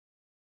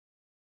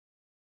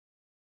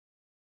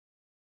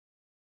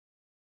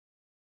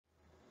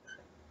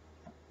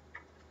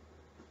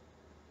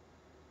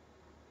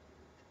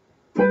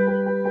Summer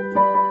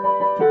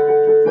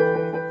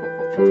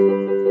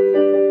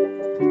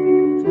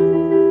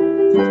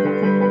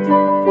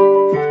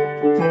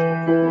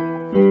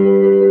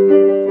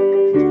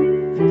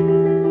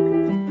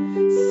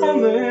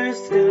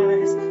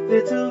skies,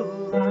 little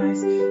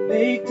lies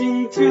baked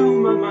into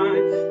my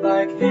mind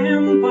like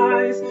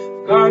handpies,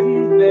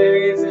 garden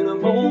berries in a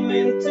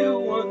moment to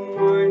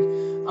unwind,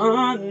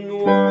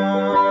 unwind.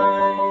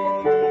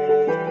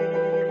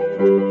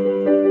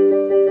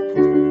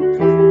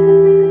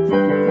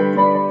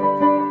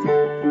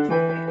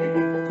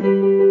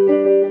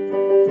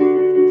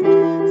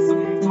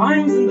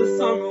 Sometimes in the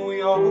summer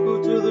we all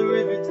go to the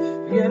rivers,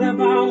 forget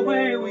about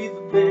where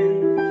we've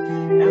been,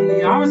 and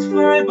the hours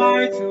fly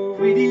by till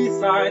we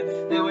decide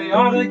that we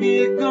ought to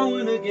get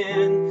going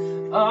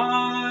again,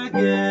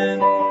 again.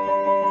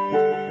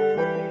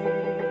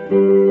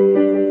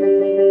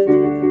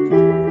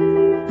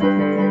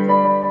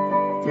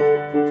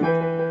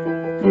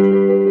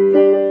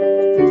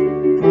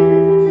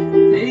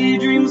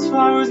 Daydreams,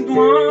 flowers, and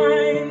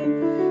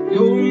wine,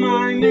 you're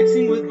my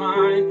mixing with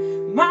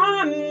mine,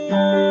 my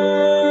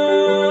mind,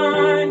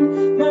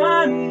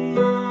 my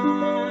mind,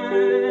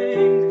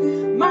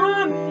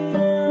 my mind,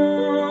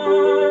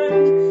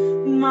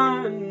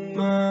 my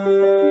mind.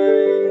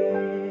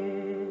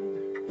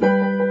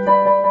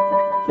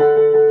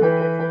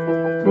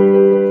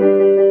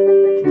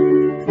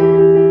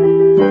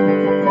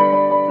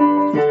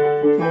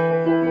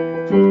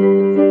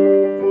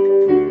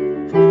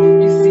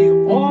 You see,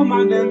 all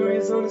my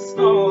memories are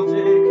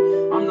nostalgic.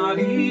 I'm not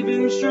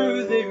even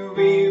sure they're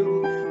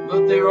real,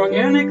 but they're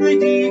organically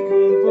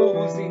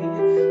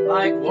decomposing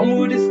like one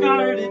more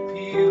discarded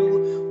peel.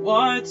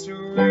 What's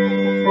real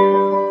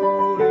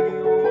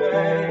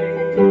anyway?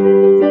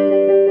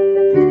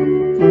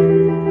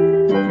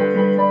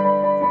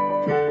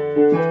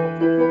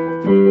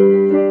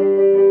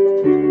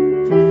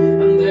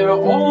 And there are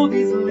all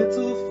these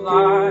little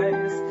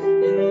flies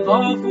in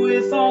love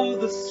with all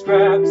the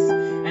scraps.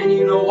 And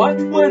you know what?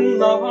 When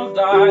love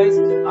dies,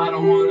 I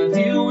don't want to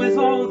deal with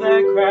all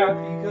that crap,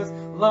 because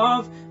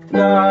love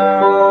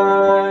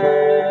dies.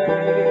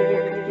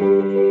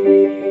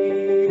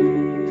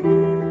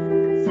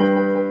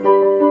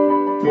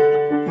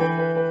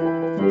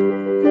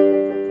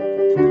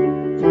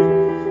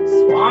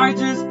 So I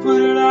just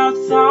put it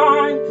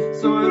outside,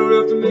 so I don't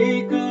have to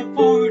make up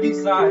or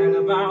decide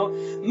about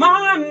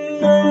my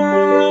mind,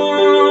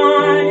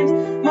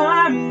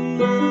 my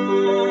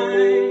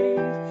mind,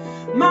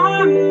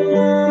 my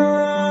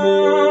mind,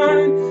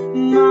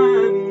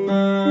 my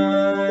mind.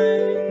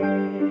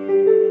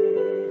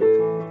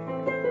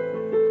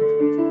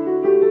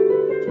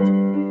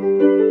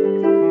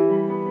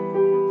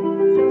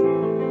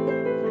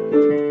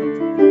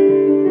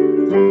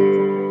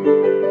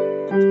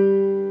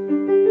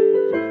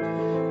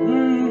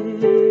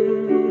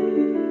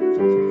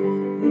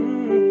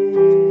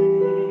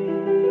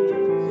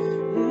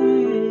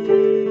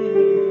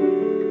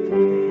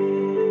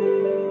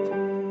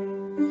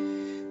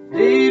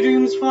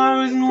 Daydreams,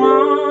 flowers, and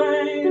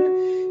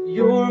wine,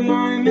 you're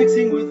my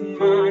mixing with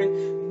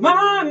mine,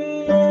 my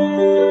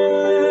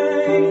mind.